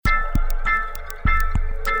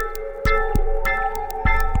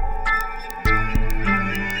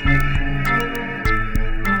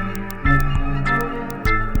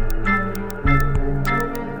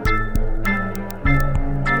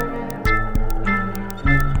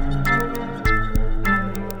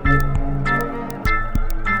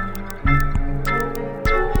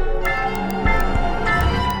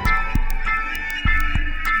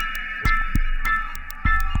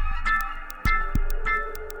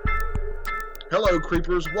Hello,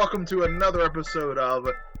 creepers. Welcome to another episode of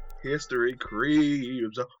History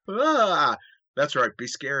Creeps. That's right. Be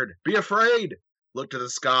scared. Be afraid. Look to the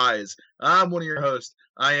skies. I'm one of your hosts.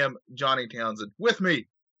 I am Johnny Townsend. With me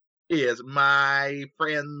is my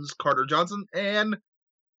friends Carter Johnson and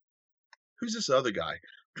who's this other guy?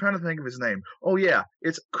 I'm trying to think of his name. Oh, yeah.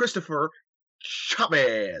 It's Christopher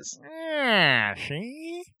Chavez.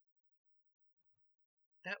 See?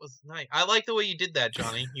 That was nice. I like the way you did that,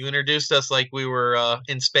 Johnny. You introduced us like we were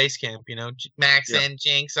in space camp, you know. Max and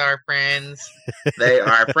Jinx are friends. They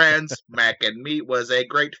are friends. Mac and Me was a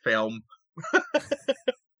great film.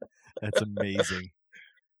 That's amazing.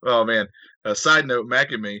 Oh, man. Side note,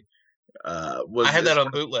 Mac and Me I had that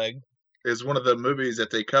on bootleg. Is one of the movies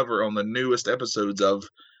that they cover on the newest episodes of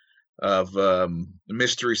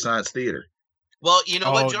Mystery Science Theater. Well, you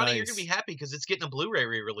know what, Johnny? Nice. You're going to be happy because it's getting a Blu-ray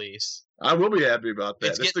re-release. I will be happy about that.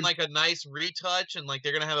 It's getting like a nice retouch, and like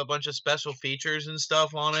they're going to have a bunch of special features and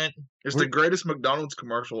stuff on it. It's the greatest McDonald's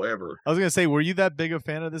commercial ever. I was going to say, were you that big a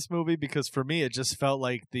fan of this movie? Because for me, it just felt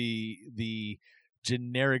like the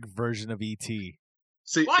generic version of E.T.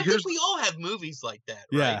 See, well, I think we all have movies like that,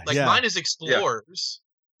 right? Yeah, like yeah. mine is Explorers.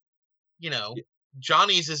 Yeah. You know,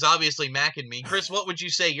 Johnny's is obviously Mac and Me. Chris, what would you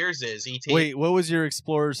say yours is? E.T. Wait, what was your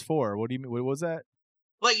Explorers for? What do you mean? What was that?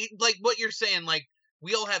 Like what you're saying, like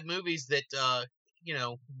we all have movies that you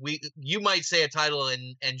know, you might say a title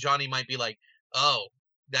and Johnny might be like, "Oh,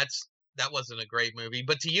 that wasn't a great movie."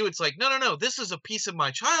 But to you it's like, "No, this is a piece of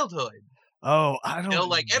my childhood." Oh, I don't know.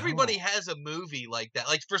 Like everybody has a movie like that.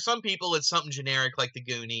 Like for some people it's something generic like The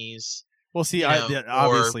Goonies. Well, see,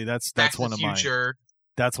 obviously that's one of mine.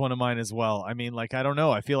 That's one of mine as well. I mean, like I don't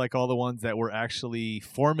know. I feel like all the ones that were actually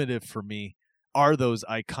formative for me are those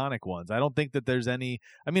iconic ones. I don't think that there's any.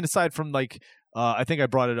 I mean, aside from like, I think I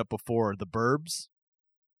brought it up before, The Burbs.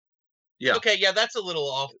 Yeah. Okay, yeah, that's a little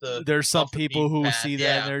off the. There's some people who path, see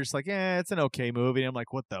that and they're just like, it's an okay movie. And I'm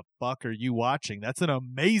like, what the fuck are you watching? That's an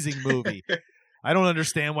amazing movie. I don't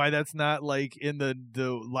understand why that's not like in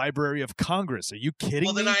the Library of Congress. Are you kidding me?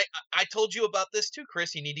 Well, then I told you about this too,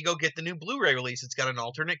 Chris. You need to go get the new Blu-ray release. It's got an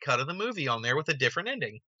alternate cut of the movie on there with a different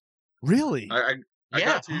ending. Really? I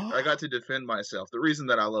got to defend myself. The reason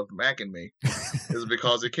that I love Mac and Me is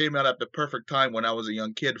because it came out at the perfect time when I was a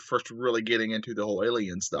young kid, first really getting into the whole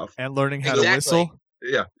alien stuff and learning how to whistle.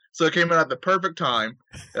 Yeah, so it came out at the perfect time.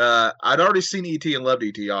 I'd already seen E.T. and loved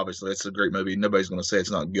E.T. Obviously, it's a great movie. Nobody's going to say it's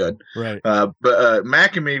not good, right? But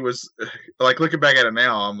Mac and Me was like, looking back at it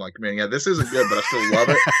now, I'm like, man, yeah, this isn't good, but I still love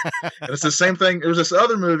it. And it's the same thing. There was this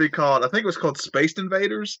other movie called, I think it was called Space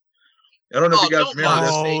Invaders. I don't know if you guys remember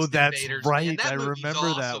this. Oh, that's right. Man, that I remember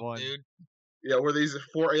awesome, that one. Dude. Yeah, where these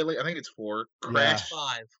 4 alien, I think it's 4, crash.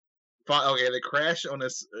 Yeah. 5. Okay, they crash on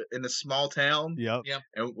this in this small town. Yep.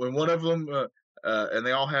 And when one of them, and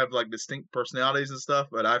they all have like distinct personalities and stuff,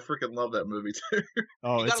 but I freaking love that movie too.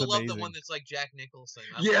 Oh, you it's gotta amazing. love the one that's like Jack Nicholson.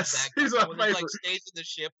 Yes, love that guy. he's my when favorite. He like stays in the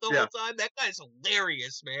ship the whole time. That guy's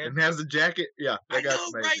hilarious, man. And has the jacket. Yeah, that guy's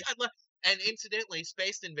amazing. Right? And incidentally,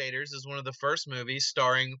 Space Invaders is one of the first movies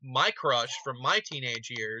starring my crush from my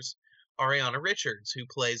teenage years, Ariana Richards, who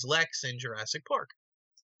plays Lex in Jurassic Park.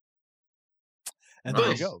 And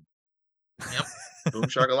there you go. Yep. Boom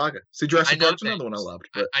shakalaka. See, Jurassic Park's another one I loved,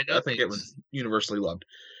 but I think it was universally loved.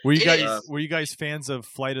 Were you guys fans of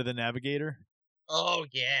Flight of the Navigator? Oh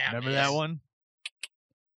yeah. Remember that one?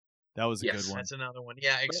 That was a good one. That's another one.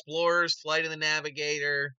 Yeah, Explorers, Flight of the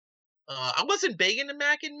Navigator. I wasn't big into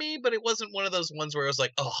Mac and Me, but it wasn't one of those ones where I was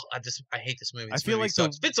like, "Oh, I hate this movie." I feel like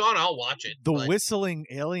if it's on, I'll watch it. The whistling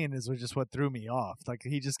alien is just what threw me off. Like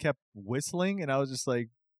he just kept whistling, and I was just like,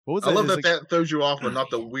 "What was that?" I love that throws you off, but not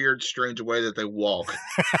the weird, strange way that they walk.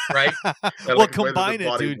 Right? Well, combine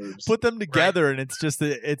it, dude. Moves. Put them together, and it's just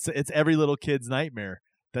it's every little kid's nightmare.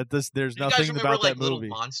 There's nothing about that movie. Little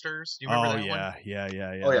Monsters? Do you remember that one?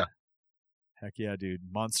 Yeah. Oh yeah. Heck yeah, dude.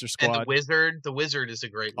 Monster Squad. And The Wizard is a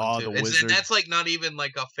great one too. The Wizard. And that's like not even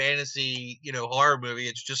like a fantasy, horror movie.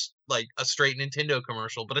 It's just like a straight Nintendo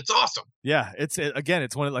commercial, but it's awesome. Yeah, it's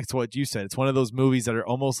one of, like what you said. It's one of those movies that are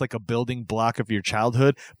almost like a building block of your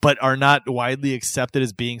childhood, but are not widely accepted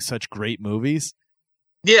as being such great movies.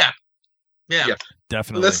 Yeah.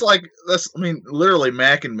 Definitely. I mean, literally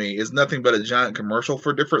Mac and Me is nothing but a giant commercial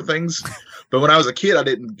for different things. But when I was a kid, I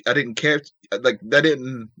didn't care. Like I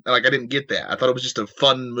didn't get that. I thought it was just a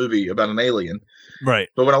fun movie about an alien. Right.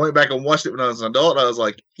 But when I went back and watched it when I was an adult, I was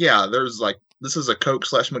like, yeah, this is a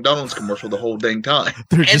Coke/McDonald's commercial the whole dang time.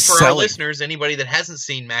 And for our listeners, anybody that hasn't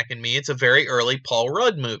seen Mac and Me, it's a very early Paul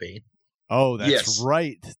Rudd movie. Oh, that's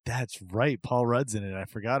right. That's right. Paul Rudd's in it. I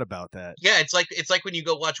forgot about that. Yeah, it's like when you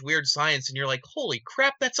go watch Weird Science and you're like, holy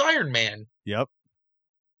crap, that's Iron Man. Yep.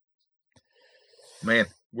 Man,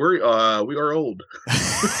 we are old.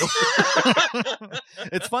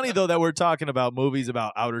 It's funny though that we're talking about movies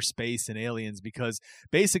about outer space and aliens, because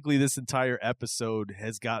basically this entire episode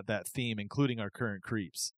has got that theme, including our current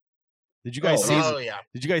creeps. Did you guys see? Oh yeah.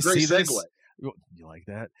 Did you guys Great see this? segue. You like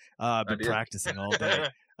that? I've been practicing all day.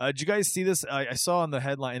 Did you guys see this? I saw on the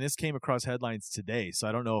headline, and this came across headlines today, so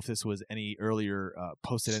I don't know if this was any earlier,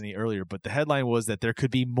 posted any earlier, but the headline was that there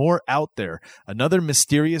could be more out there. Another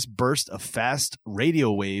mysterious burst of fast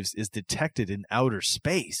radio waves is detected in outer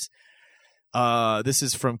space. This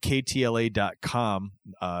is from KTLA.com,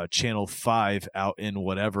 channel 5 out in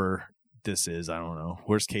whatever this is. I don't know.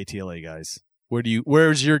 Where's KTLA, guys?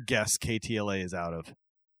 Where's your guess KTLA is out of?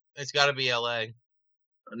 It's got to be LA.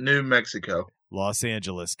 New Mexico. Los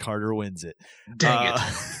Angeles. Carter wins it. Dang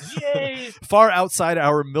it. Yay! Far outside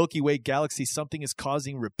our Milky Way galaxy, something is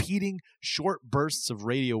causing repeating short bursts of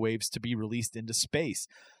radio waves to be released into space.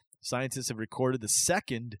 Scientists have recorded the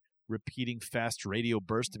second repeating fast radio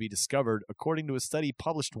burst to be discovered, according to a study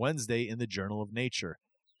published Wednesday in the Journal of Nature.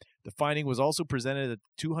 The finding was also presented at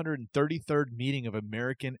the 233rd meeting of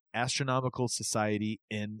American Astronomical Society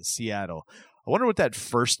in Seattle. I wonder what that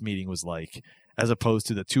first meeting was like, as opposed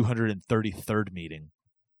to the 233rd meeting.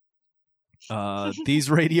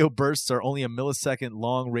 These radio bursts are only a millisecond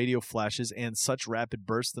long radio flashes, and such rapid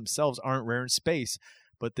bursts themselves aren't rare in space,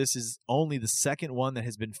 but this is only the second one that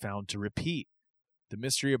has been found to repeat. The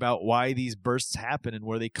mystery about why these bursts happen and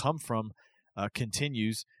where they come from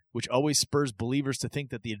continues, which always spurs believers to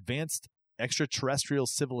think that the advanced extraterrestrial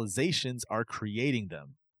civilizations are creating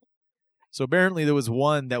them. So apparently there was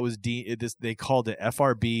one that was they called it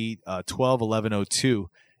FRB 121102.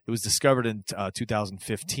 It was discovered in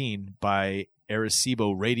 2015 by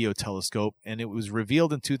Arecibo Radio Telescope, and it was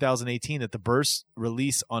revealed in 2018 that the bursts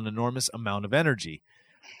release an enormous amount of energy.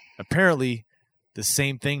 Apparently, the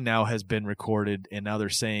same thing now has been recorded, and now they're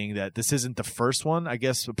saying that this isn't the first one. I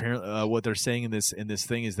guess apparently what they're saying in this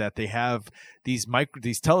thing is that they have these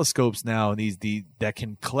telescopes now, and that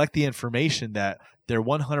can collect the information that they're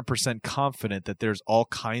 100% confident that there's all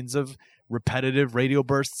kinds of repetitive radio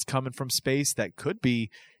bursts coming from space that could be,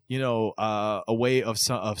 a way of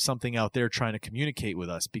something out there trying to communicate with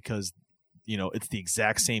us, because it's the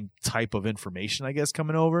exact same type of information, I guess,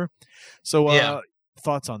 coming over. So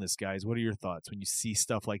thoughts on this, guys? What are your thoughts when you see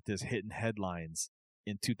stuff like this hitting headlines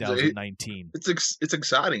in 2019? It's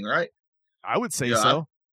exciting, right? I would say so.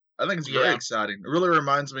 I think it's very exciting. It really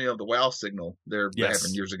reminds me of the WOW signal there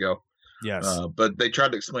happened years ago. Yes. But they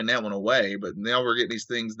tried to explain that one away, but now we're getting these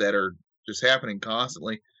things that are just happening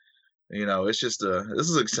constantly. It's just this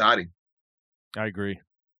is exciting. I agree.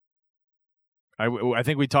 I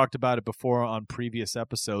think we talked about it before on previous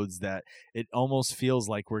episodes, that it almost feels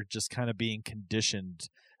like we're just kind of being conditioned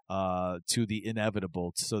to the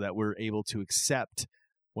inevitable, so that we're able to accept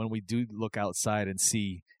when we do look outside and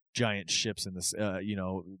see giant ships in this,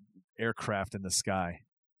 aircraft in the sky.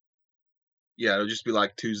 Yeah, it'll just be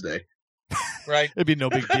like Tuesday. Right. It'd be no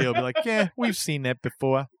big deal. It'd be like, yeah, we've seen that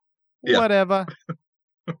before. Yeah. Whatever.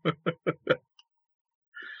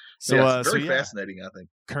 So, it's very fascinating, I think.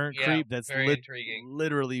 Current creep, that's intriguing.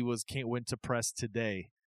 Literally went to press today.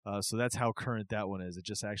 So that's how current that one is. It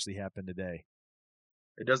just actually happened today.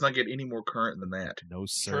 It does not get any more current than that. No,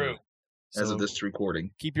 sir. True. As of this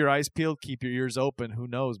recording. Keep your eyes peeled. Keep your ears open. Who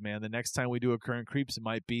knows, man? The next time we do a current creeps, it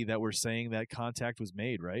might be that we're saying that contact was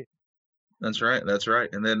made, right? That's right. That's right.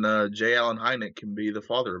 And then J. Allen Hynek can be the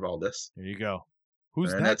father of all this. There you go.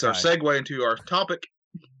 Who's that? And that's guy? our segue into our topic,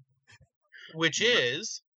 which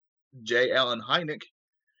is J. Allen Hynek.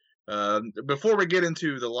 Before we get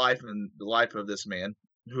into the life of this man,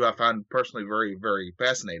 who I find personally very, very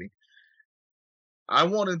fascinating, I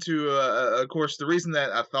wanted to, of course, the reason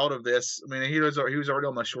that I thought of this, I mean, he was already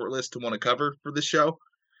on my short list to want to cover for this show,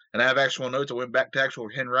 and I have actual notes. I went back to actual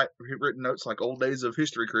handwritten notes, like old days of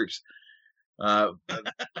History Creeps.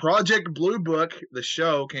 Project Blue Book, the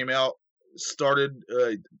show started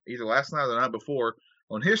either last night or the night before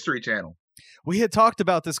on History Channel. We had talked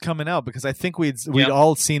about this coming out because I think we'd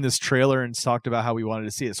all seen this trailer and talked about how we wanted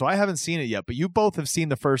to see it. So I haven't seen it yet, but you both have seen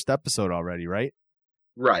the first episode already, right?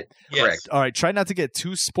 Right. Yes. Correct. All right. Try not to get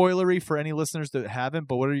too spoilery for any listeners that haven't,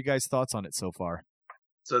 but what are you guys' thoughts on it so far?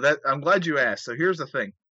 So I'm glad you asked. So here's the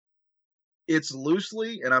thing. It's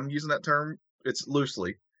loosely, and I'm using that term, it's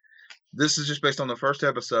loosely. This is just based on the first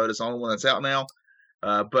episode. It's the only one that's out now.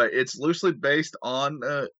 But it's loosely based on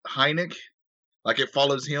Hynek. Like, it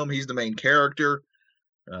follows him. He's the main character.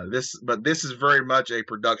 This is very much a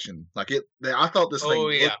production. Like, I thought this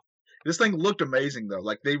thing. This thing looked amazing, though.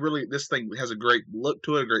 Like, this thing has a great look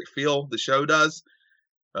to it, a great feel. The show does.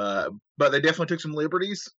 But they definitely took some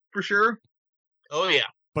liberties, for sure. Oh yeah.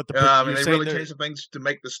 But they really changed some things to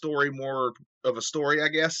make the story more of a story, I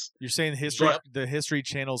guess. You're saying the History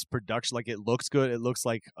Channel's production, like, it looks good. It looks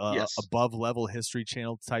like above level History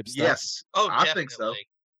Channel type stuff. Yes. Oh, I think so. Definitely.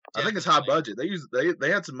 I think it's high budget. They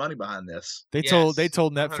had some money behind this. They told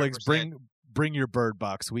Netflix 100%. bring your Bird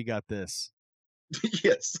Box. We got this.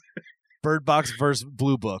 Yes. Bird Box versus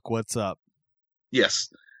Blue Book. What's up? Yes.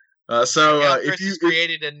 Chris has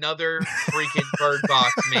created another freaking Bird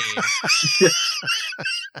Box meme.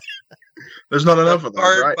 There's not enough of them.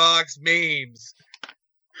 Bird Box memes.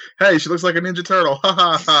 Hey, she looks like a Ninja Turtle. Ha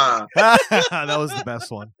ha ha. That was the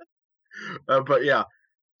best one. But yeah,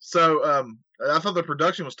 so I thought the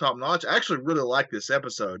production was top notch. I actually really liked this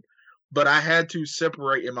episode, but I had to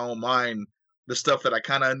separate in my own mind the stuff that I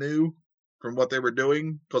kind of knew from what they were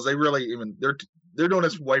doing, because they really they're doing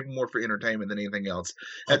this way more for entertainment than anything else.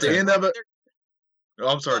 Okay. At the end of it,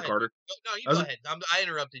 I'm sorry, Carter. No, you go ahead. I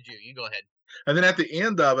interrupted you. You go ahead. And then at the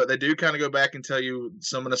end of it, they do kind of go back and tell you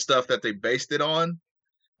some of the stuff that they based it on,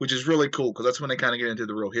 which is really cool, because that's when they kind of get into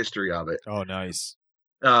the real history of it. Oh, nice.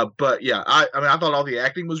 But yeah, I thought all the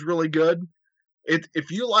acting was really good.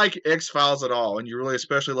 If you like X-Files at all, and you really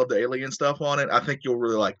especially love the alien stuff on it, I think you'll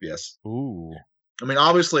really like this. Ooh. I mean,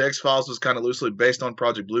 obviously X-Files was kind of loosely based on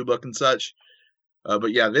Project Blue Book and such.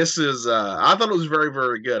 But yeah, this is, I thought it was very,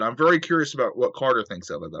 very good. I'm very curious about what Carter thinks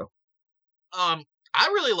of it, though. I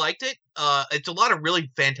really liked it. It's a lot of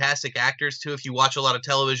really fantastic actors, too. If you watch a lot of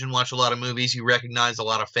television, watch a lot of movies, you recognize a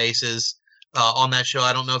lot of faces on that show.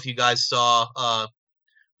 I don't know if you guys saw,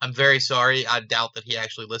 I'm very sorry. I doubt that he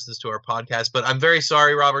actually listens to our podcast, but I'm very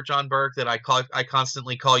sorry, Robert John Burke, that I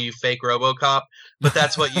constantly call you fake RoboCop, but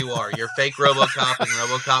that's what you are. You're fake RoboCop in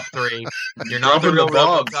RoboCop 3. You're not the real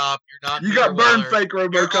RoboCop. You're not. You got burned, fake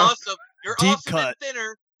RoboCop. You're awesome in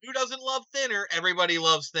Thinner. Who doesn't love Thinner? Everybody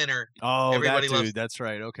loves Thinner. Oh, everybody that dude. That's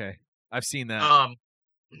right. Okay, I've seen that.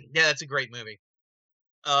 Yeah, that's a great movie.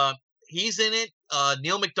 He's in it.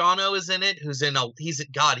 Neil McDonough is in it. He's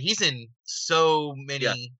in so many.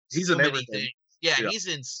 Yeah, he's in everything. Things. Yeah, he's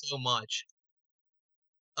in so much.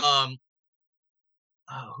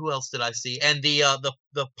 Who else did I see? And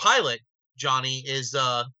the pilot, Johnny, is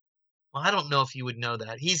well, I don't know if you would know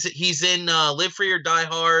that. He's in Live Free or Die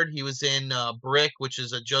Hard. He was in Brick, which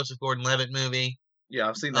is a Joseph Gordon-Levitt movie. Yeah,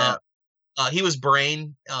 I've seen that. He was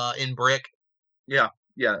Brain in Brick. Yeah.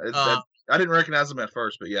 I didn't recognize him at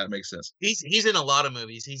first, but yeah, it makes sense. He's in a lot of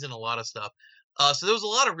movies. He's in a lot of stuff. So there was a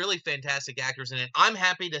lot of really fantastic actors in it. I'm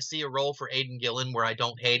happy to see a role for Aidan Gillen where I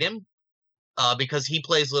don't hate him, because he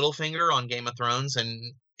plays Littlefinger on Game of Thrones,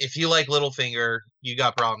 and if you like Littlefinger, you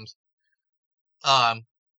got problems. But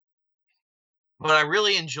I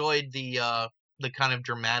really enjoyed the kind of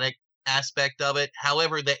dramatic aspect of it.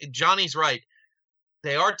 However, Johnny's right.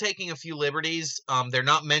 They are taking a few liberties. They're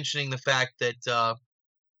not mentioning the fact that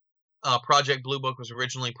Project Blue Book was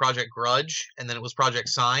originally Project Grudge, and then it was Project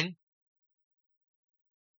Sign.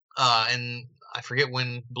 And I forget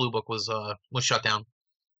when Blue Book was shut down.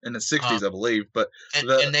 In the 60s, I believe. But and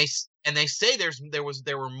they say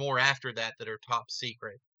there were more after that are top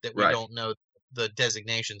secret that we don't know the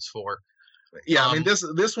designations for. Yeah, I mean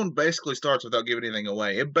this one basically starts without giving anything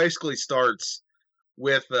away. It basically starts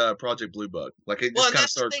with Project Blue Book. Like it just kind of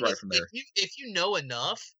starts right from there. If you know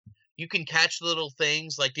enough, you can catch little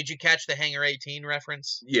things. Like, did you catch the Hangar 18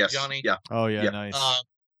 reference? Yes, Johnny. Yeah. Oh yeah, nice.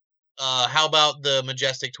 How about the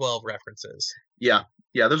Majestic 12 references? Yeah.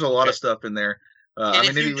 There's a lot of stuff in there.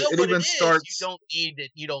 I mean, it even starts. You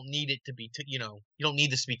don't need it to be. You don't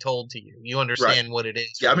need this to be told to you. You understand what it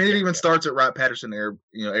is. Yeah, I mean, it even starts at Wright-Patterson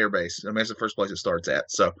Air Base. I mean, it's the first place it starts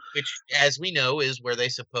at. So, which, as we know, is where they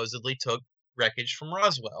supposedly took wreckage from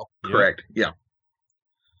Roswell. Correct. Yeah.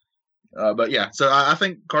 But yeah, so I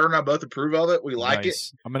think Carter and I both approve of it. We like it.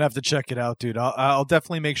 I'm gonna have to check it out, dude. I'll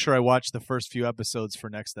definitely make sure I watch the first few episodes for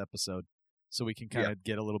next episode, so we can kind of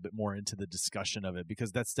get a little bit more into the discussion of it,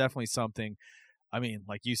 because that's definitely something. I mean,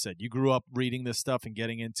 like you said, you grew up reading this stuff and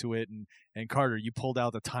getting into it, and Carter, you pulled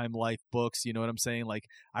out the Time Life books. You know what I'm saying? Like,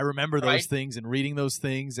 I remember those things and reading those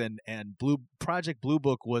things, and Project Blue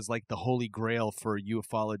Book was like the holy grail for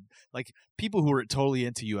ufology, like people who were totally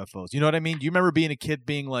into UFOs. You know what I mean? Do you remember being a kid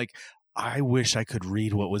being like, I wish I could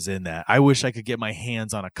read what was in that. I wish I could get my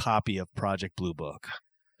hands on a copy of Project Blue Book.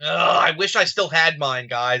 I wish I still had mine,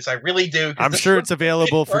 guys. I really do. I'm sure it's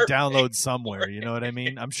available for download somewhere. You know what I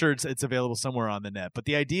mean? I'm sure it's available somewhere on the net. But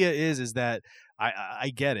the idea is that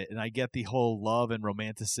I get it, and I get the whole love and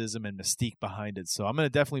romanticism and mystique behind it. So I'm going to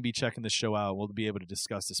definitely be checking the show out. We'll be able to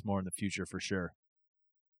discuss this more in the future for sure.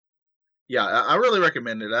 Yeah, I really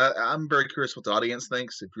recommend it. I'm very curious what the audience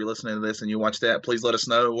thinks. If you're listening to this and you watch that, please let us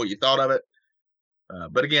know what you thought of it.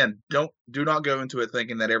 But again, do not go into it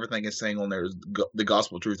thinking that everything is saying on there is the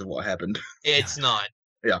gospel truth of what happened. It's not.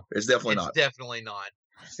 Yeah, it's definitely not. It's definitely not.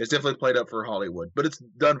 It's definitely played up for Hollywood, but it's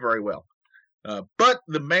done very well. But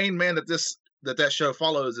the main man that show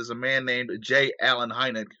follows is a man named J. Allen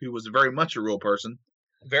Hynek, who was very much a real person.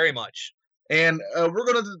 Very much. And we're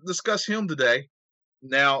going to discuss him today.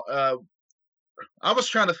 Now, I was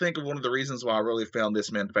trying to think of one of the reasons why I really found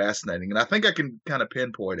this man fascinating, and I think I can kind of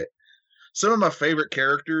pinpoint it. Some of my favorite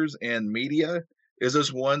characters in media is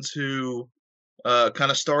those ones who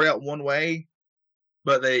kind of start out one way,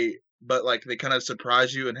 but they kind of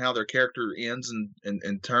surprise you in how their character ends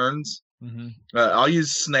and turns. Mm-hmm. I'll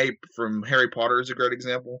use Snape from Harry Potter as a great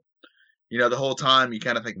example. You know, the whole time you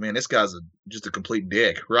kind of think, man, this guy's just a complete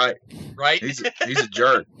dick, right? Right. He's a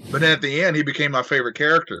jerk. But then at the end, he became my favorite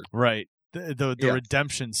character. Right. The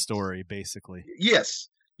redemption story, basically. Yes,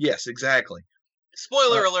 exactly.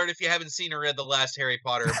 Spoiler alert if you haven't seen or read the last Harry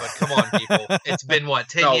Potter, but come on, people. It's been,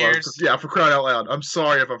 10 years? Yeah, for crying out loud. I'm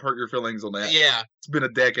sorry if I've hurt your feelings on that. Yeah. It's been a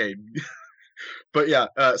decade. But yeah,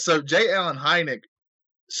 so J. Allen Hynek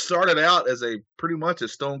started out as pretty much a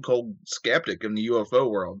stone cold skeptic in the UFO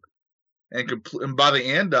world. And by the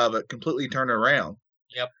end of it, completely turned around.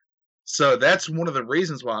 Yep. So that's one of the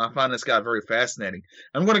reasons why I find this guy very fascinating.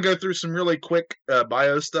 I'm going to go through some really quick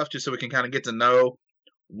bio stuff just so we can kind of get to know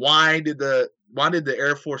why did the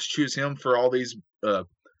Air Force choose him for all these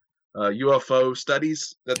UFO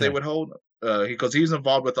studies that they would hold? Because he was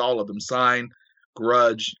involved with all of them: Sign,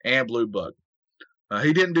 Grudge, and Blue Book.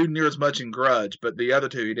 He didn't do near as much in Grudge, but the other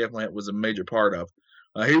two he definitely was a major part of.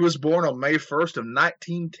 He was born on May 1st of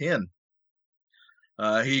 1910.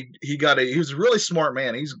 He was a really smart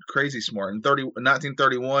man. He's crazy smart. In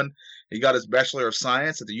 1931, he got his Bachelor of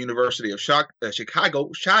Science at the University of Chicago,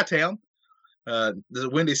 Chi-Town. The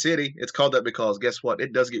Windy City. It's called that because guess what?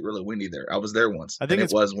 It does get really windy there. I was there once. I think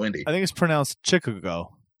it was windy. I think it's pronounced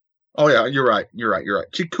Chicago. Oh yeah, you're right.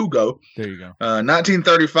 Chicago. There you go.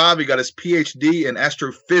 1935, he got his PhD in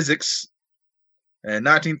astrophysics. And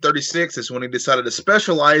 1936 is when he decided to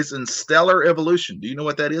specialize in stellar evolution. Do you know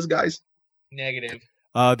what that is, guys? Negative.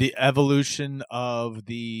 The evolution of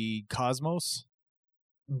the cosmos.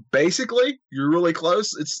 Basically, you're really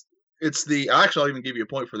close. I'll even give you a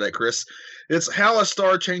point for that, Chris. It's how a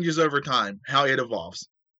star changes over time, how it evolves,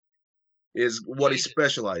 is what he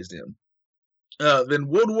specialized in. Then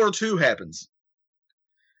World War II happens.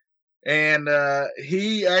 And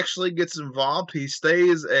he actually gets involved. He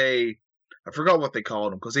stays I forgot what they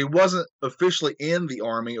called him, because he wasn't officially in the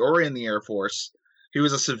Army or in the Air Force. He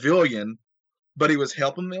was a civilian, but he was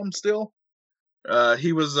helping them still.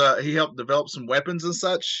 He helped develop some weapons and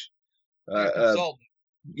such. Consultant.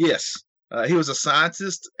 Yes. He was a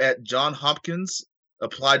scientist at Johns Hopkins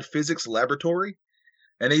Applied Physics Laboratory,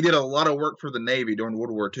 and he did a lot of work for the Navy during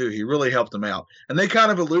World War II. He really helped them out. And they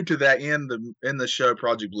kind of allude to that in the show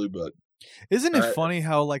Project Blue Book. Isn't it funny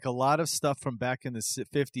how like a lot of stuff from back in the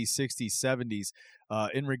 50s, 60s, 70s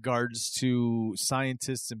in regards to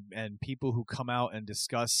scientists and people who come out and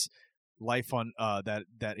discuss life on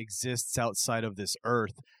that exists outside of this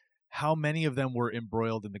earth, how many of them were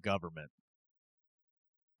embroiled in the government?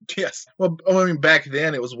 Yes. Well, I mean, back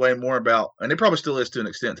then it was way more about, and it probably still is to an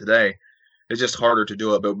extent today. It's just harder to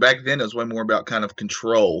do it. But back then it was way more about kind of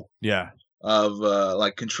control. Yeah. Of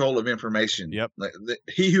like control of information. Yep. Like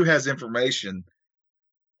he who has information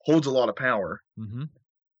holds a lot of power. Mm-hmm.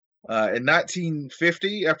 In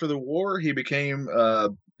 1950, after the war, he became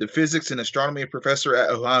the physics and astronomy professor at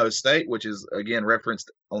Ohio State, which is again referenced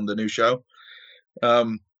on the new show.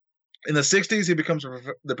 In the 60s, he becomes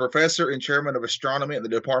the professor and chairman of astronomy at the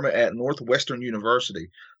department at Northwestern University.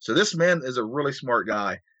 So this man is a really smart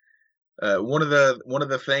guy. One of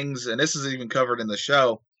the things, and this is even covered in the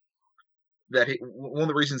show, that one of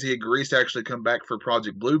the reasons he agrees to actually come back for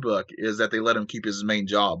Project Blue Book is that they let him keep his main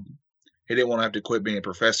job. He didn't want to have to quit being a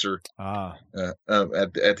professor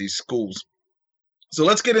at these schools. So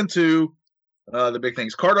let's get into the big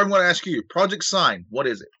things. Carter, I'm going to ask you, Project Sign, what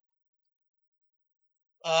is it?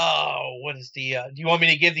 Oh, what is the do you want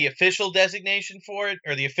me to give the official designation for it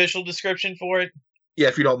or the official description for it? Yeah,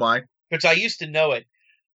 if you don't mind. Because I used to know it.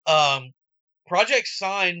 Project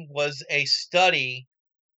Sign was a study,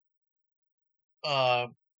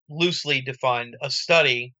 loosely defined, a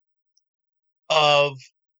study of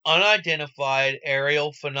unidentified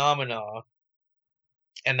aerial phenomena.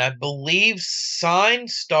 And I believe Sign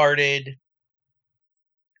started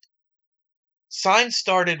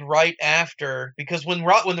right after, because when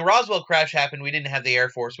the Roswell crash happened, we didn't have the Air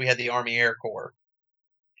Force, we had the Army Air Corps.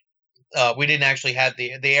 We didn't actually have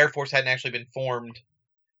the Air Force hadn't actually been formed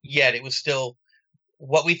yet. It was still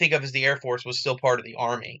what we think of as the Air Force was still part of the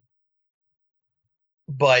Army.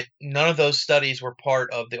 But none of those studies were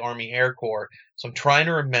part of the Army Air Corps. So I'm trying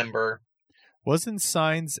to remember. Wasn't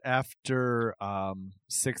Signs after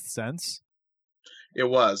Sixth Sense? It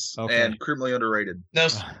was, okay. And criminally underrated. No,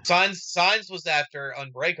 Signs was after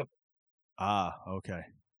Unbreakable. Ah, okay.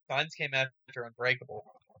 Signs came after Unbreakable.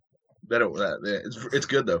 It's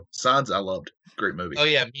good though. Signs I loved. Great movie. Oh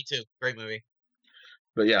yeah, me too. Great movie.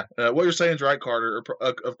 But yeah, what you're saying is right, Carter.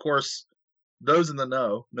 Of course, those in the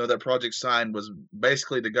know that Project Sign was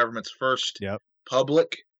basically the government's first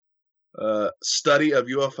public study of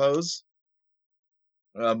UFOs.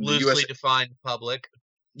 Loosely defined public.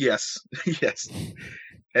 Yes, yes.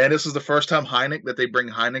 And this was the first time that they bring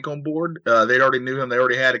Hynek on board. They already knew him. They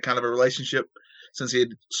already had a kind of a relationship since he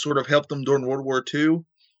had sort of helped them during World War II.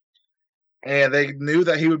 And they knew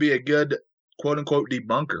that he would be a good quote-unquote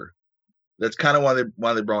debunker. That's kind of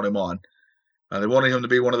why they brought him on. They wanted him to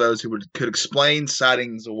be one of those who could explain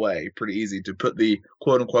sightings away pretty easy to put the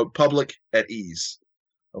quote-unquote public at ease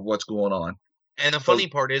of what's going on. And the funny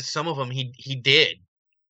part is some of them he did.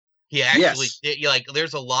 He actually did. Like,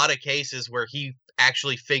 there's a lot of cases where he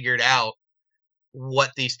actually figured out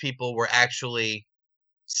what these people were actually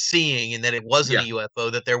seeing and that it wasn't a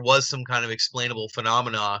UFO, that there was some kind of explainable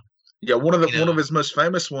phenomena. Yeah, one of his most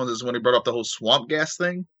famous ones is when he brought up the whole swamp gas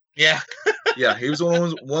thing. Yeah. Yeah, he was one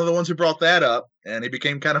of the ones who brought that up, and he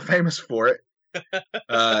became kind of famous for it.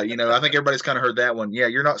 I think everybody's kind of heard that one. Yeah,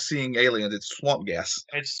 you're not seeing aliens; it's swamp gas.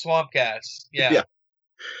 It's swamp gas. Yeah.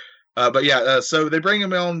 Yeah. So they bring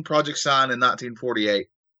him on Project Sign in 1948.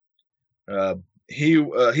 He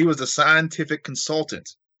was a scientific consultant,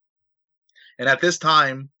 and at this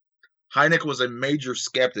time, Hynek was a major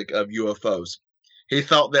skeptic of UFOs. He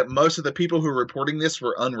thought that most of the people who were reporting this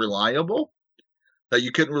were unreliable, that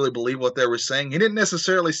you couldn't really believe what they were saying. He didn't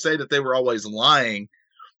necessarily say that they were always lying,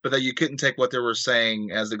 but that you couldn't take what they were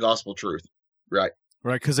saying as the gospel truth. Right.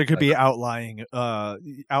 Right, because there could be outliers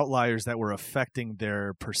that were affecting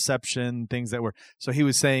their perception, things that were. So he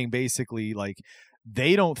was saying basically, like,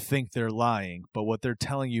 they don't think they're lying, but what they're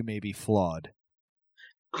telling you may be flawed.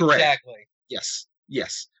 Correct. Exactly.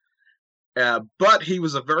 Yes. But he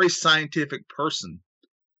was a very scientific person.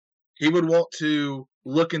 He would want to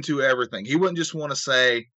look into everything. He wouldn't just want to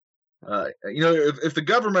say, if the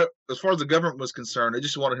government, as far as the government was concerned, they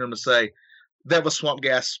just wanted him to say, that was swamp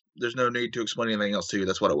gas. There's no need to explain anything else to you.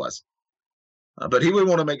 That's what it was. But he would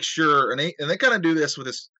want to make sure, and they kind of do this with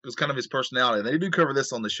this. It was kind of his personality. And they do cover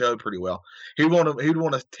this on the show pretty well. He'd want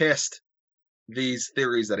to test these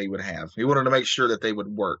theories that he would have. He wanted to make sure that they would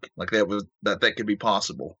work, like that could be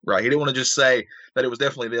possible, right? He didn't want to just say that it was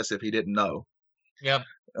definitely this if he didn't know. Yeah.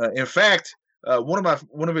 In fact, one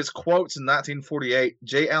of his quotes in 1948,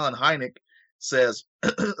 J. Allen Hynek says,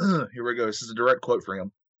 "Here we go. This is a direct quote from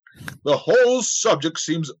him. The whole subject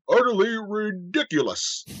seems utterly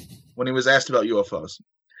ridiculous." When he was asked about UFOs,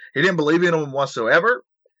 he didn't believe in them whatsoever.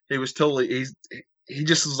 He was he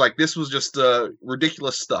just was like, this was just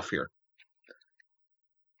ridiculous stuff here.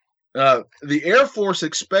 The Air Force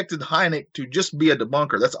expected Hynek to just be a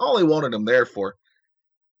debunker. That's all they wanted him there for.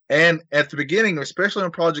 And at the beginning, especially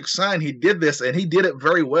on Project Sign, he did this, and he did it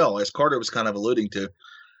very well, as Carter was kind of alluding to.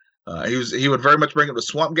 He would very much bring up the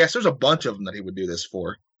swamp gas. There's a bunch of them that he would do this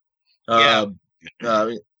for.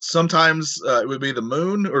 Sometimes it would be the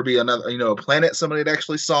moon, or be another, a planet somebody had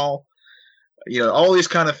actually saw. All these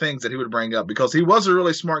kind of things that he would bring up because he was a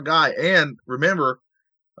really smart guy. And remember,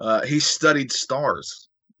 he studied stars.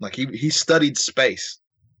 Like he studied space.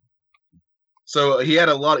 So he had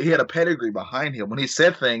a pedigree behind him. When he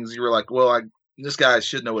said things, you were like, well, this guy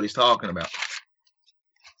should know what he's talking about.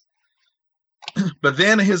 But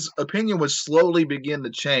then his opinion would slowly begin to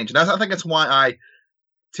change. And I think that's why I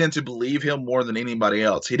tend to believe him more than anybody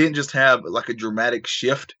else. He didn't just have like a dramatic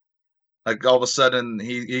shift. Like all of a sudden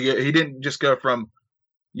he didn't just go from,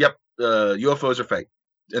 yep, UFOs are fake.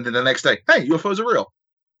 And then the next day, hey, UFOs are real.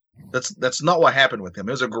 That's not what happened with him.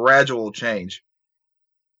 It was a gradual change.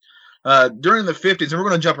 During the 50s, and we're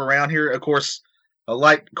going to jump around here, of course,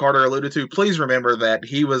 like Carter alluded to, please remember that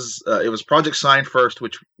it was Project Sign first,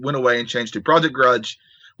 which went away and changed to Project Grudge,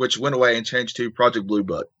 which went away and changed to Project Blue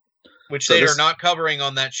Book. Which they are not covering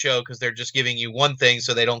on that show because they're just giving you one thing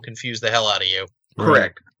so they don't confuse the hell out of you.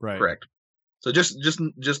 Correct. Right. Correct. So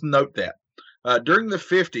just note that. During the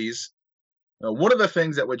 50s, one of the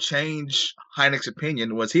things that would change Hynek's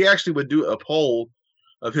opinion was he actually would do a poll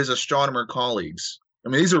of his astronomer colleagues. I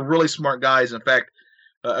mean, these are really smart guys. In fact,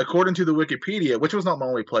 according to the Wikipedia, which was not my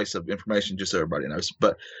only place of information, just so everybody knows,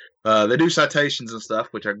 but they do citations and stuff,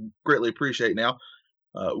 which I greatly appreciate now.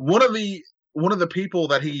 One of the one of the people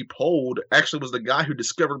that he polled actually was the guy who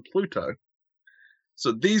discovered Pluto.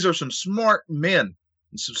 So these are some smart men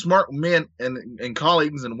and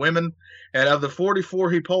colleagues and women. And of the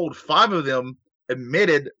 44 he polled, 5 of them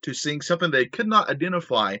admitted to seeing something they could not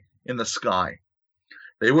identify in the sky.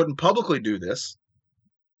 They wouldn't publicly do this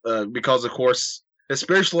because, of course,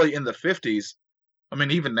 especially in the 50s, I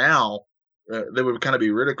mean, even now, they would kind of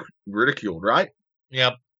be ridiculed, right?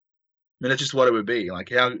 Yep. I mean, it's just what it would be.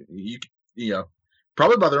 Like, how you know,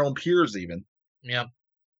 probably by their own peers even. Yep.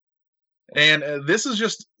 And this is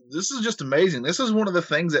just amazing. This is one of the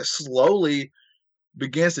things that slowly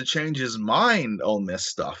begins to change his mind on this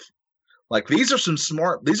stuff. Like, these are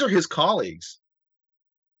his colleagues.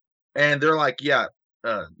 And they're like, you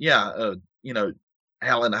know,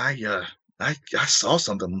 Alan, I saw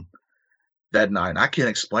something that night. I can't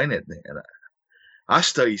explain it. I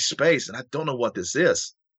study space, and I don't know what this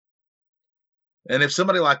is. And if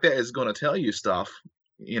somebody like that is going to tell you stuff,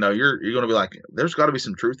 you know, you're going to be like, there's got to be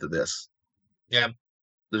some truth to this. Yeah.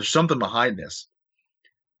 There's something behind this.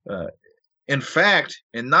 In fact,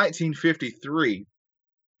 in 1953,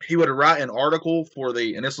 he would write an article for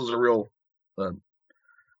and this was a real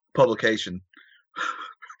publication,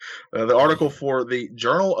 the article for the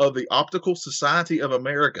Journal of the Optical Society of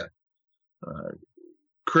America.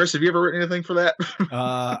 Chris, have you ever written anything for that?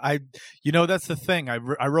 That's the thing.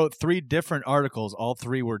 I wrote 3 different articles. All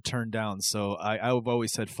 3 were turned down. So I've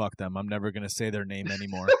always said, fuck them. I'm never going to say their name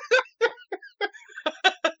anymore.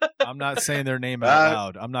 I'm not saying their name out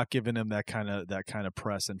loud. I'm not giving them that kind of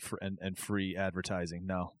press and free advertising.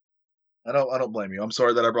 No. I don't blame you. I'm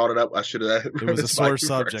sorry that I brought it up. I should have. It was a sore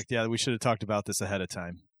subject. Yeah, we should have talked about this ahead of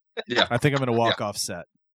time. Yeah. I think I'm going to walk off set.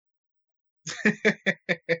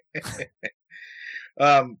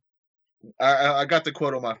 I got the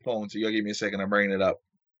quote on my phone, so you'll give me a second. I'm bringing it up.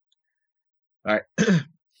 All right.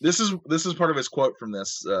 This is part of his quote from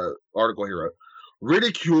this article he wrote.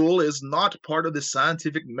 Ridicule is not part of the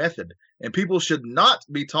scientific method, and people should not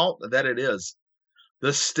be taught that it is.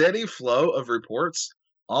 The steady flow of reports,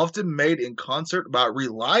 often made in concert by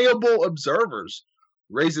reliable observers,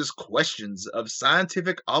 raises questions of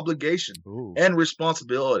scientific obligation and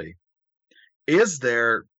responsibility. Is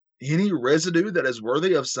there any residue that is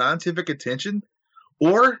worthy of scientific attention?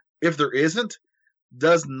 Or, if there isn't,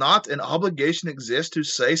 does not an obligation exist to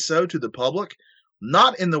say so to the public,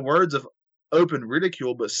 not in the words of open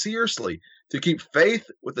ridicule, but seriously, to keep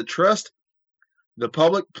faith with the trust the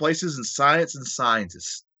public places in science and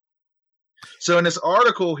scientists? So in this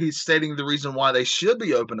article, he's stating the reason why they should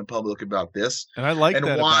be open and public about this. And I like that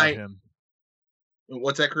about him.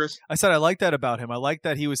 What's that, Chris? I said I like that about him. I like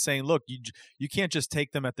that he was saying, look, you can't just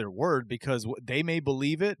take them at their word, because they may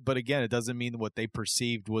believe it, but again, it doesn't mean what they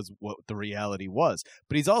perceived was what the reality was.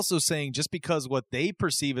 But he's also saying just because what they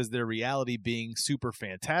perceive as their reality being super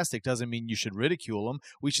fantastic doesn't mean you should ridicule them.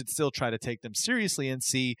 We should still try to take them seriously and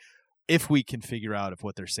see if we can figure out if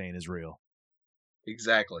what they're saying is real.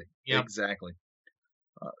 Exactly. Yep. Exactly.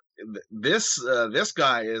 This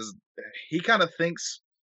guy he kind of thinks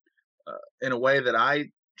in a way that I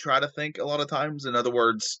try to think a lot of times. In other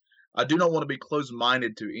words, I do not want to be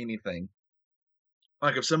closed-minded to anything.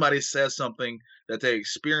 Like if somebody says something that they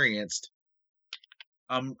experienced,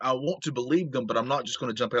 I want to believe them, but I'm not just going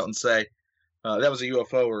to jump out and say that was a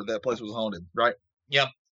UFO or that place was haunted, right? Yep.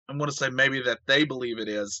 I'm going to say maybe that they believe it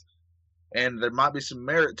is, and there might be some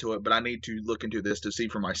merit to it, but I need to look into this to see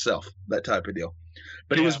for myself, that type of deal.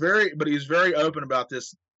 But he was very open about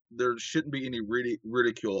this. There shouldn't be any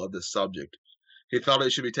ridicule of this subject. He thought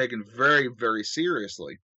it should be taken very, very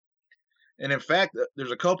seriously. And in fact,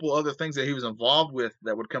 there's a couple other things that he was involved with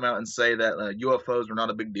that would come out and say that UFOs were not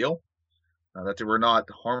a big deal, that they were not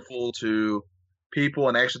harmful to people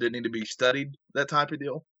and actually didn't need to be studied, that type of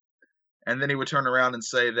deal. And then he would turn around and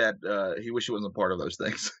say that he wished he wasn't a part of those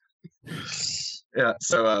things. Yeah,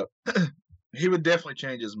 so he would definitely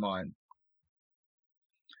change his mind.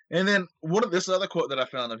 And then this other quote that I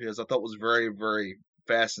found of his I thought was very, very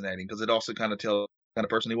fascinating, because it also kind of tells the kind of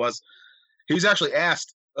person he was. He was actually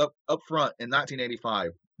asked up front in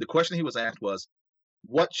 1985. The question he was asked was,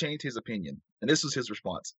 what changed his opinion? And this was his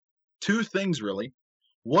response. 2 things, really.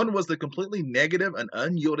 One was the completely negative and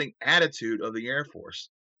unyielding attitude of the Air Force.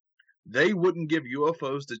 They wouldn't give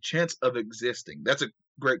UFOs the chance of existing. That's a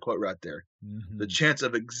great quote right there. Mm-hmm. The chance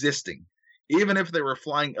of existing, even if they were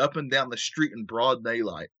flying up and down the street in broad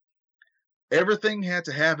daylight. Everything had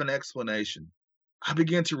to have an explanation. I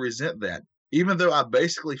began to resent that, even though I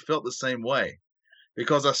basically felt the same way,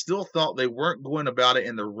 because I still thought they weren't going about it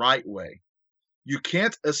in the right way. You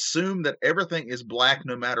can't assume that everything is black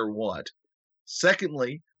no matter what.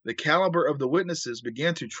 Secondly, the caliber of the witnesses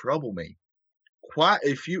began to trouble me. quite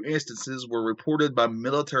a few instances were reported by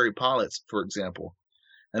military pilots, for example,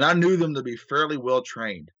 and I knew them to be fairly well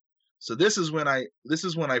trained. So this is when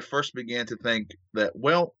I first began to think that,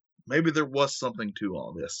 well, maybe there was something to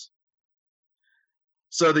all this.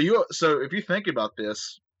 So if you think about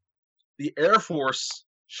this, the Air Force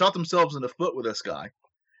shot themselves in the foot with this guy.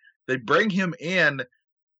 They bring him in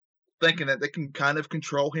thinking that they can kind of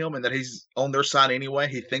control him and that he's on their side anyway.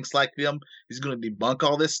 He thinks like them. He's going to debunk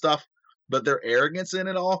all this stuff. But their arrogance in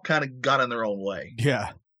it all kind of got in their own way.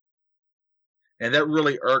 Yeah. And that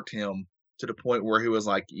really irked him to the point where he was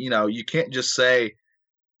like, you can't just say,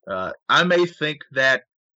 I may think that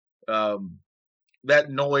that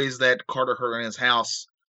noise that Carter heard in his house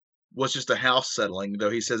was just a house settling, though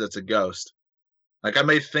he says it's a ghost. Like, I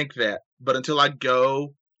may think that, but until I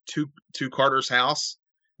go to Carter's house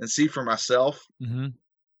and see for myself,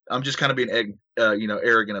 I'm just kind of being,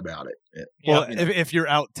 arrogant about it. Well, if you're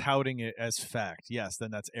out touting it as fact, yes, then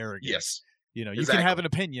that's arrogance. Yes. You can have an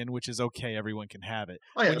opinion, which is okay. Everyone can have it.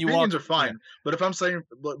 Oh, yeah, opinions are fine. Yeah.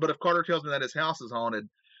 But if Carter tells me that his house is haunted,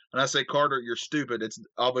 and I say, Carter, you're stupid, it's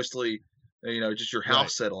obviously, just your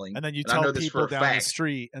house settling. And then you tell people down the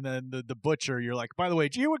street, and then the butcher, you're like, by the way,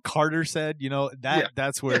 do you hear what Carter said?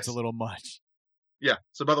 That's where it's a little much. Yeah.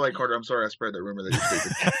 So, by the way, Carter, I'm sorry I spread that rumor that you're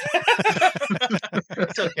stupid.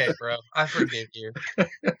 It's okay, bro. I forgive you.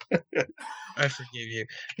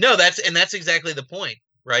 No, that's exactly the point,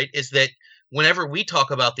 right? Is that whenever we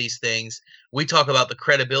talk about these things, we talk about the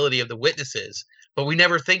credibility of the witnesses, but we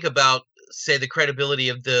never think about, say, the credibility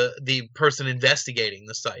of the person investigating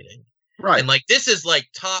the sighting. Right. And like, this is like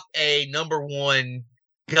top A #1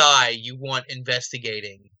 guy you want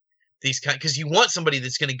investigating these kind, because you want somebody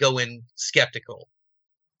that's going to go in skeptical.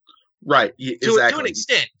 Right. Exactly.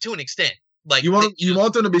 To an extent. Like, you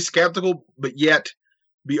want them to be skeptical, but yet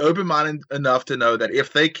be open-minded enough to know that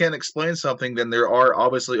if they can explain something, then there are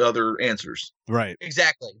obviously other answers. Right.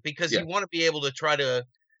 Exactly. Because you want to be able to try to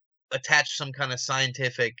attach some kind of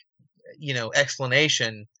scientific,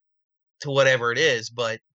 explanation to whatever it is.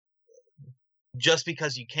 But just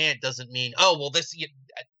because you can't doesn't mean, oh, well, this,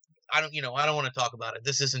 I don't want to talk about it.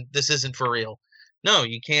 This isn't for real. No,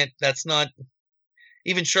 you can't. That's not,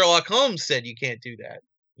 even Sherlock Holmes said you can't do that,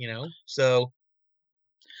 so.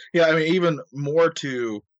 Yeah, I mean, even more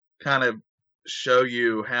to kind of show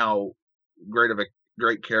you how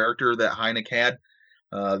great character that Hynek had.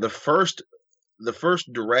 The first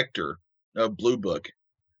director of Blue Book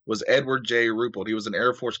was Edward J. Ruppelt. He was an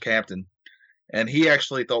Air Force captain, and he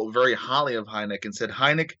actually thought very highly of Hynek and said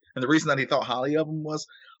Hynek, and the reason that he thought highly of him was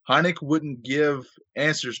Hynek wouldn't give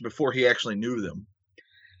answers before he actually knew them,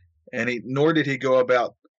 and nor did he go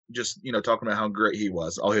about just talking about how great he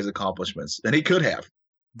was, all his accomplishments, and he could have.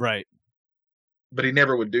 Right. But he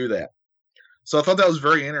never would do that. So I thought that was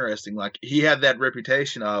very interesting. Like, he had that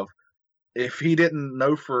reputation of, if he didn't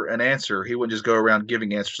know for an answer, he wouldn't just go around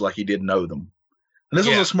giving answers like he did know them. And this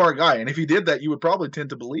was a smart guy. And if he did that, you would probably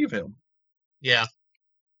tend to believe him. Yeah.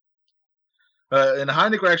 And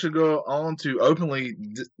Hynek would actually go on to openly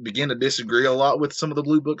begin to disagree a lot with some of the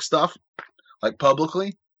Blue Book stuff, like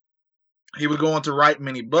publicly. He would go on to write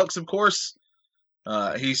many books, of course.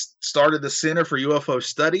 He started the Center for UFO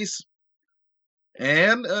Studies,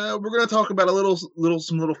 and we're going to talk about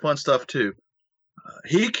some little fun stuff too.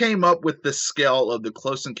 He came up with the scale of the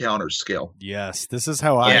Close Encounters scale. Yes, this is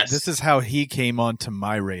how he came onto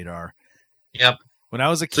my radar. Yep. When I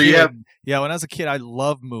was a kid, I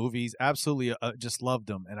loved movies. Absolutely, just loved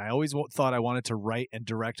them, and I always thought I wanted to write and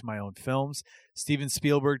direct my own films. Steven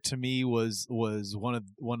Spielberg to me was one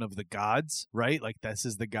of the gods, right? Like, this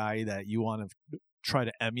is the guy that you want to try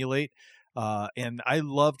to emulate. And I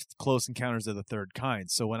loved Close Encounters of the Third Kind.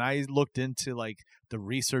 So when I looked into like the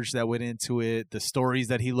research that went into it, the stories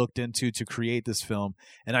that he looked into to create this film,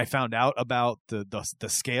 and I found out about the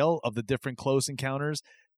scale of the different Close Encounters,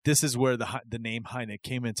 this is where the name Hynek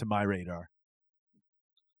came into my radar.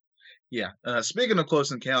 Yeah. Speaking of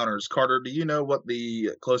Close Encounters, Carter, do you know what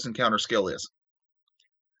the Close Encounter scale is?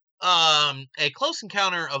 A Close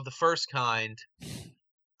Encounter of the First Kind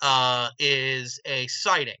is a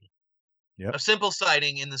sighting. Yep. A simple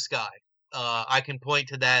sighting in the sky. I can point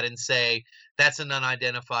to that and say that's an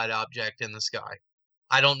unidentified object in the sky.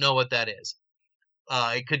 I don't know what that is.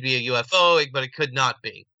 It could be a UFO, but it could not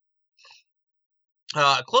be.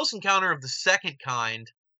 A Close Encounter of the Second Kind,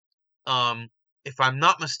 if I'm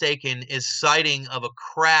not mistaken, is sighting of a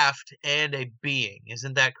craft and a being.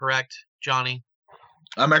 Isn't that correct, Johnny?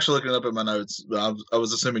 I'm actually looking up at my notes. I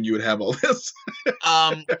was assuming you would have all this.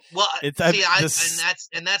 Well,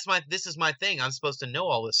 this is my thing. I'm supposed to know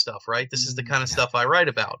all this stuff, right? This is the kind of stuff I write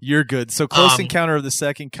about. You're good. So Close Encounter of the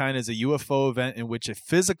Second Kind is a UFO event in which a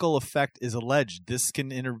physical effect is alleged. This can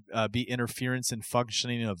be interference in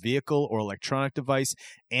functioning of a vehicle or electronic device,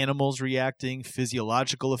 animals reacting,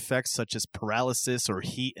 physiological effects such as paralysis or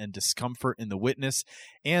heat and discomfort in the witness,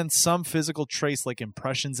 and some physical trace like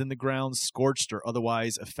impressions in the ground, scorched or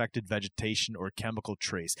otherwise affected vegetation or chemical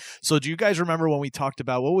trace. So do you guys remember when we talked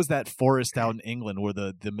about, what was that forest out in England where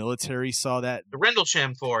the military saw that? The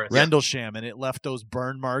Rendlesham Forest. Rendlesham, and it left those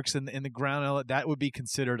burn marks in the ground. That would be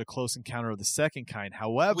considered a Close Encounter of the Second Kind.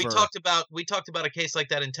 However, we talked about a case like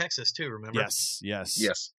that in Texas too, remember? Yes.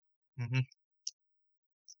 Mm-hmm.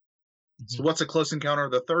 So what's a Close Encounter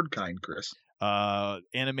of the Third Kind, Chris?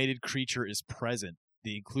 Animated creature is present,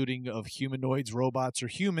 the including of humanoids, robots, or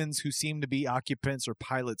humans who seem to be occupants or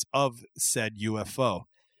pilots of said UFO.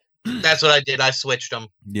 That's what I did. I switched them.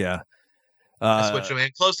 Yeah. I switched them.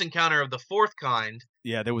 And Close Encounter of the Fourth Kind.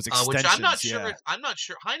 Yeah, there was extensions. Which I'm not sure. I'm not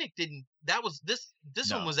sure. Hynek didn't. That was this.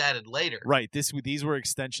 This one was added later. Right. These were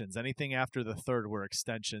extensions. Anything after the third were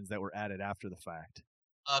extensions that were added after the fact.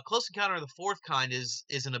 Close Encounter of the Fourth Kind is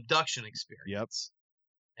an abduction experience. Yep.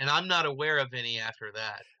 And I'm not aware of any after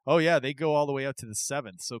that. Oh, yeah, they go all the way up to the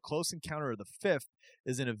 7th. So Close Encounter of the 5th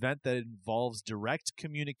is an event that involves direct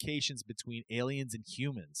communications between aliens and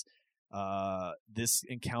humans. This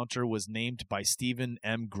encounter was named by Stephen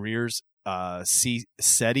M. Greer's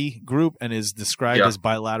SETI group and is described as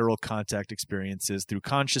bilateral contact experiences through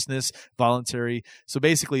consciousness, voluntary. So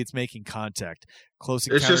basically, it's making contact. Close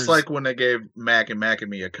Encounters. It's just like when they gave Mac and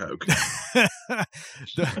me a Coke. The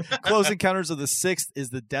Close Encounters of the 6th is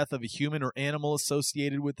the death of a human or animal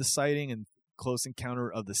associated with the sighting, and Close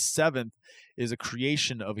Encounter of the 7th is a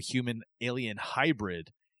creation of a human-alien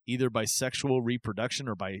hybrid, either by sexual reproduction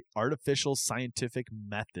or by artificial scientific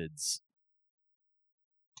methods.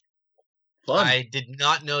 Fun. I did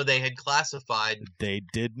not know they had classified. They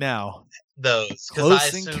did now. Those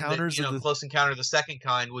Close Encounters that, Close Encounter of the Second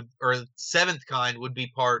Kind or 7th Kind would be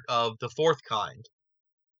part of the 4th Kind,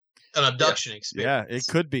 an abduction experience. Yeah, it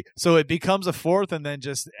could be. So it becomes a 4th and then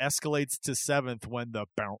just escalates to 7th when the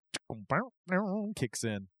bounce kicks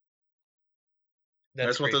in.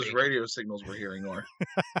 That's what those radio signals we're hearing are.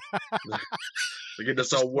 They get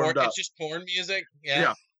us all warmed up. It's just porn music.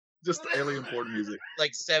 Yeah. Just alien porn music.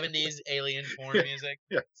 Like 70s alien porn music.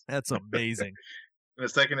 Yeah. That's amazing. And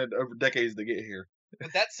it's taken it over decades to get here.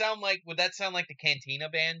 Would that sound like the Cantina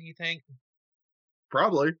Band, do you think?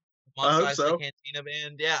 Probably. I hope so. The Cantina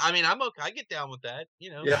Band. Yeah, I mean, I'm okay. I get down with that.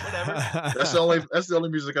 Whatever. That's the only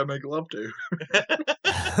music I make love to.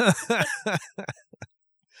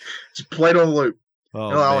 Just play it on loop. Oh,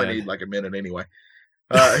 I only need like a minute anyway.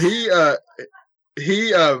 He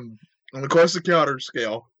on the Close Encounter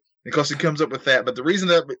scale, because he comes up with that. But the reason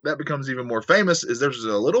that becomes even more famous is there's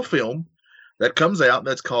a little film that comes out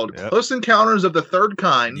that's called Close Encounters of the Third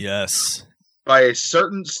Kind. Yes. By a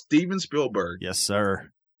certain Steven Spielberg. Yes,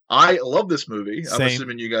 sir. I love this movie. Same. I'm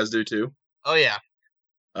assuming you guys do too. Oh, yeah.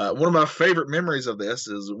 One of my favorite memories of this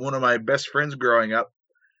is one of my best friends growing up.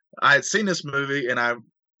 I had seen this movie, and I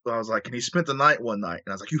was like, and he spent the night one night,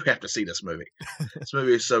 and I was like, you have to see this movie. This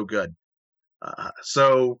movie is so good.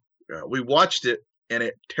 So we watched it, and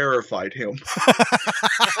it terrified him.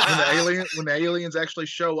 When the aliens actually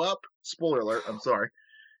show up, spoiler alert, I'm sorry,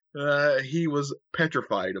 he was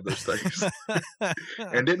petrified of those things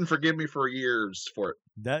and didn't forgive me for years for it.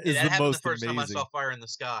 That is the most first amazing. Time I saw Fire in the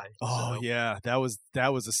Sky. Oh yeah, that was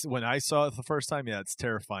when I saw it the first time. Yeah, it's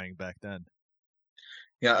terrifying back then.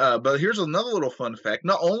 Yeah, but here's another little fun fact.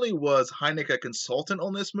 Not only was Hynek a consultant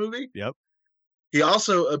on this movie, he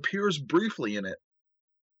also appears briefly in it.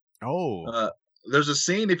 Oh. There's a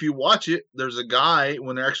scene, if you watch it, there's a guy,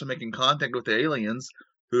 when they're actually making contact with the aliens,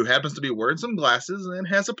 who happens to be wearing some glasses and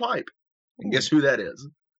has a pipe. And guess who that is?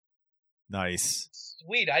 Nice.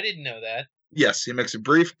 Sweet, I didn't know that. Yes, he makes a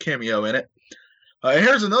brief cameo in it.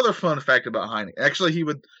 Here's another fun fact about Hynek. Actually, he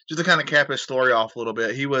would, just to kind of cap his story off a little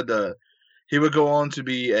bit, he would go on to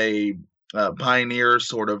be a pioneer,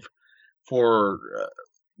 sort of, for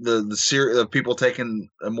the people taking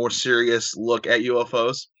a more serious look at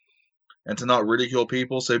UFOs and to not ridicule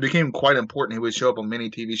people. So it became quite important. He would show up on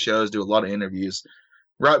many TV shows, do a lot of interviews,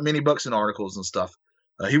 write many books and articles and stuff.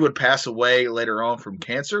 He would pass away later on from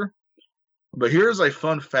cancer. But here's a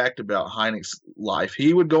fun fact about Hynek's life.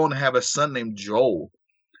 He would go on to have a son named Joel.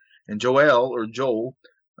 And Joel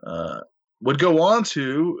would go on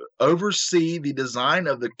to oversee the design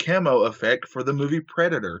of the camo effect for the movie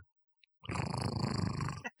Predator.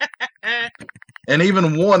 And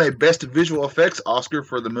even won a Best Visual Effects Oscar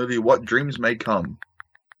for the movie What Dreams May Come.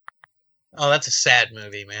 Oh, that's a sad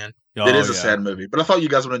movie, man. It is a sad movie, but I thought you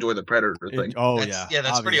guys would enjoy the Predator thing.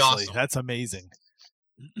 That's pretty awesome. That's amazing.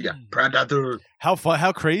 Yeah, Predator. How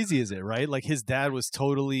crazy is it, right? Like his dad was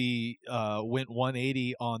totally went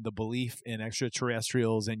 180 on the belief in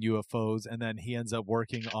extraterrestrials and UFOs, and then he ends up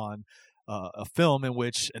working on a film in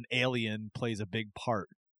which an alien plays a big part.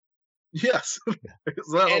 Yes, and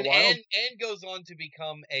goes on to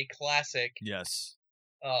become a classic. Yes.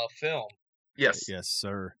 Film. Yes. Yes,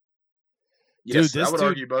 sir. Yes, dude, I would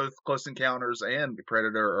argue both Close Encounters and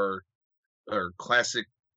Predator are classic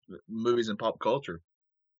movies in pop culture.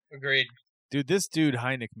 Agreed. Dude, this dude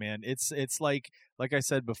Hynek, man, it's like I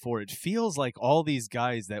said before, it feels like all these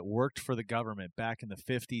guys that worked for the government back in the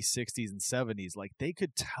 50s, 60s, and 70s, like they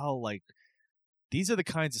could tell, like, these are the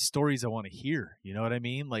kinds of stories I want to hear. You know what I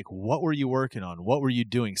mean? Like, what were you working on? What were you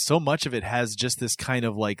doing? So much of it has just this kind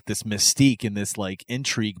of like this mystique and this like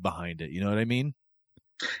intrigue behind it. You know what I mean?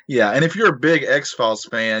 Yeah, and if you're a big X-Files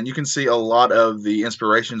fan, you can see a lot of the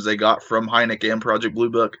inspirations they got from Hynek and Project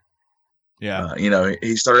Blue Book. Yeah.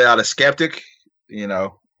 He started out a skeptic,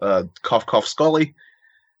 cough, cough, Scully,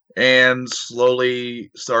 and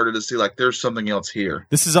slowly started to see, like, there's something else here.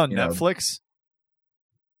 This is on Netflix?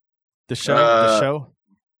 The show?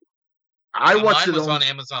 I watched it on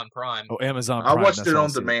Amazon Prime. Oh, Amazon Prime. I watched it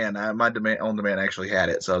on demand. My on demand actually had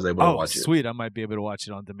it, so I was able to watch it. Sweet. I might be able to watch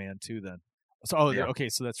it on demand, too, then. So, okay,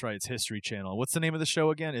 so that's right. It's History Channel. What's the name of the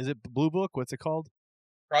show again? Is it Blue Book? What's it called?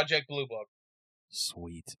 Project Blue Book.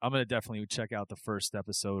 Sweet. I'm gonna definitely check out the first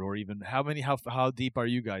episode, or even how deep are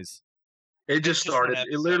you guys? It just started.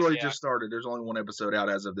 It literally just started. There's only one episode out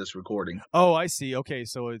as of this recording. Oh, I see. Okay,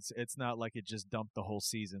 so it's not like it just dumped the whole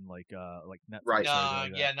season like Netflix. Right.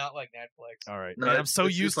 Not like Netflix. All right. No, man, I'm so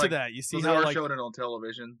used to that. You see how they're showing it on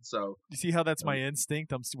television. So you see how that's my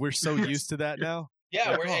instinct. We're so used to that now.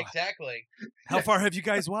 Yeah, we're exactly. How far have you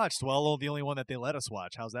guys watched? Well, the only one that they let us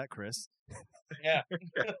watch. How's that, Chris? Yeah.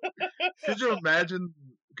 Could you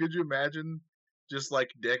imagine just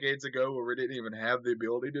like decades ago where we didn't even have the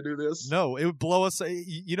ability to do this? No, it would blow us.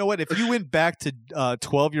 You know what? If you went back to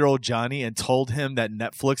 12-year-old Johnny and told him that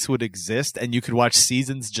Netflix would exist and you could watch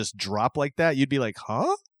seasons just drop like that, you'd be like,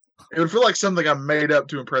 huh? It would feel like something I made up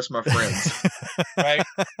to impress my friends. Right?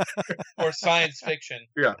 Or science fiction.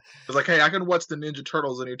 Yeah. It's like, hey, I can watch the Ninja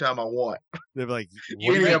Turtles anytime I want. They're like,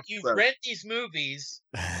 you rent these movies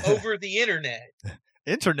over the internet.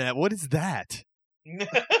 Internet? What is that?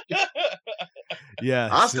 Yeah,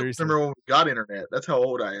 I still remember when we got internet. That's how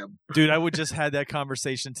old I am. Dude, I just had that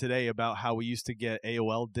conversation today about how we used to get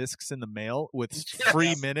AOL discs in the mail with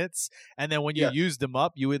free minutes, and then when you used them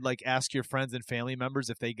up, you would like ask your friends and family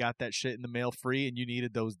members if they got that shit in the mail free, and you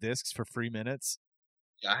needed those discs for free minutes.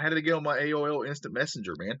 I had to get on my AOL Instant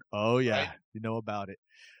Messenger, man. Oh yeah, right? You know about it.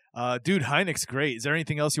 Dude, Hynek's great. Is there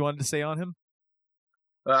anything else you wanted to say on him?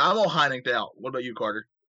 I'm all Hynek'd out. What about you, Carter?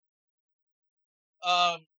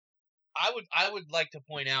 I would like to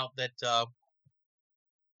point out that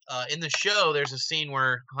in the show there's a scene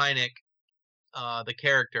where Hynek, the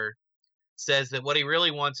character, says that what he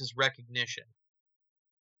really wants is recognition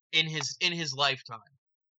in his lifetime.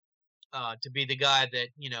 To be the guy that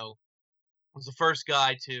was the first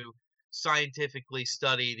guy to scientifically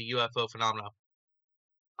study the UFO phenomena.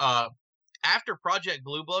 After Project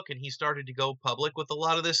Blue Book and he started to go public with a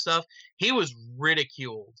lot of this stuff, he was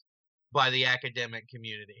ridiculed by the academic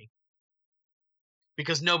community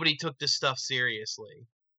because nobody took this stuff seriously.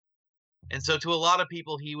 And so to a lot of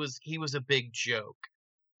people, he was a big joke.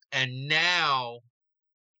 And now,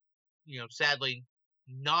 sadly,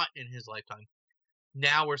 not in his lifetime.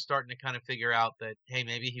 Now we're starting to kind of figure out that, hey,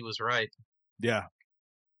 maybe he was right. Yeah.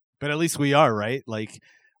 But at least we are, right? Like,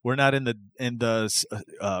 we're not in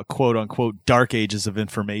the quote unquote dark ages of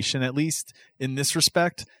information, at least in this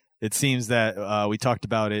respect. It seems that we talked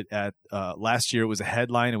about it at last year. It was a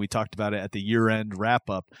headline, and we talked about it at the year-end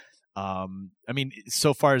wrap-up. I mean,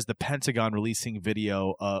 so far as the Pentagon releasing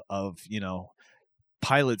video of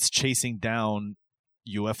pilots chasing down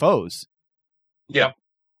UFOs. Yeah.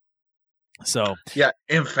 So. Yeah.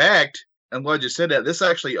 In fact, I'm glad you said that. This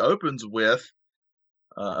actually opens with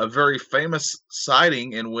a very famous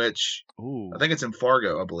sighting in which I think it's in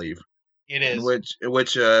Fargo, I believe. It is. In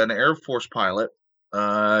which an Air Force pilot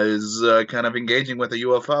is kind of engaging with a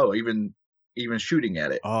UFO, even shooting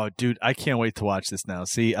at it. Oh, dude, I can't wait to watch this now.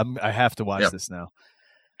 See, I have to watch this now.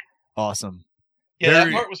 Awesome. Yeah,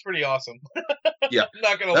 that part was pretty awesome. Yeah. I'm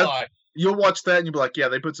not going to lie. You'll watch that and you'll be like, yeah,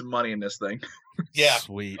 they put some money in this thing. Yeah.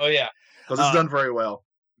 Sweet. Oh, yeah. Because it's done very well.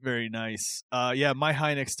 Very nice. Yeah, my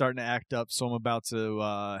Heineck's starting to act up, so I'm about to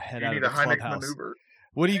head out of the clubhouse. Maneuver.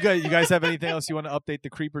 What do you guys have anything else you want to update the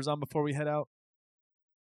creepers on before we head out?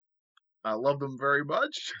 I love them very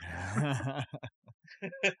much.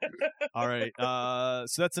 All right.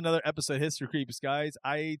 So that's another episode of History Creeps, guys.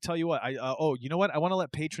 I tell you what, you know what? I want to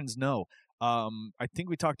let patrons know. I think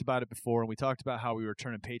we talked about it before, and we talked about how we were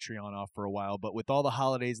turning Patreon off for a while, but with all the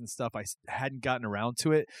holidays and stuff, I hadn't gotten around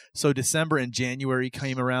to it. So December and January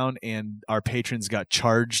came around, and our patrons got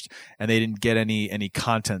charged, and they didn't get any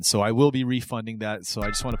content. So I will be refunding that. So I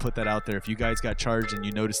just want to put that out there. If you guys got charged and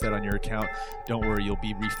you noticed that on your account, don't worry, you'll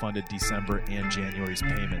be refunded December and January's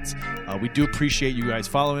payments. We do appreciate you guys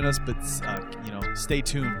following us, but stay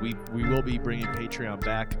tuned. We will be bringing Patreon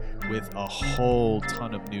back with a whole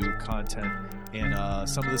ton of new content. And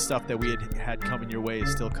some of the stuff that we had coming your way is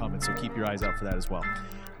still coming, so keep your eyes out for that as well.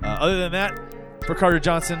 Other than that, for Carter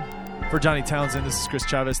Johnson, for Johnny Townsend, this is Chris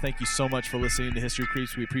Chavez. Thank you so much for listening to History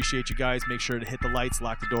Creeps. We appreciate you guys. Make sure to hit the lights,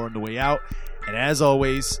 lock the door on the way out. And as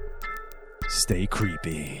always, stay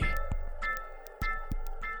creepy.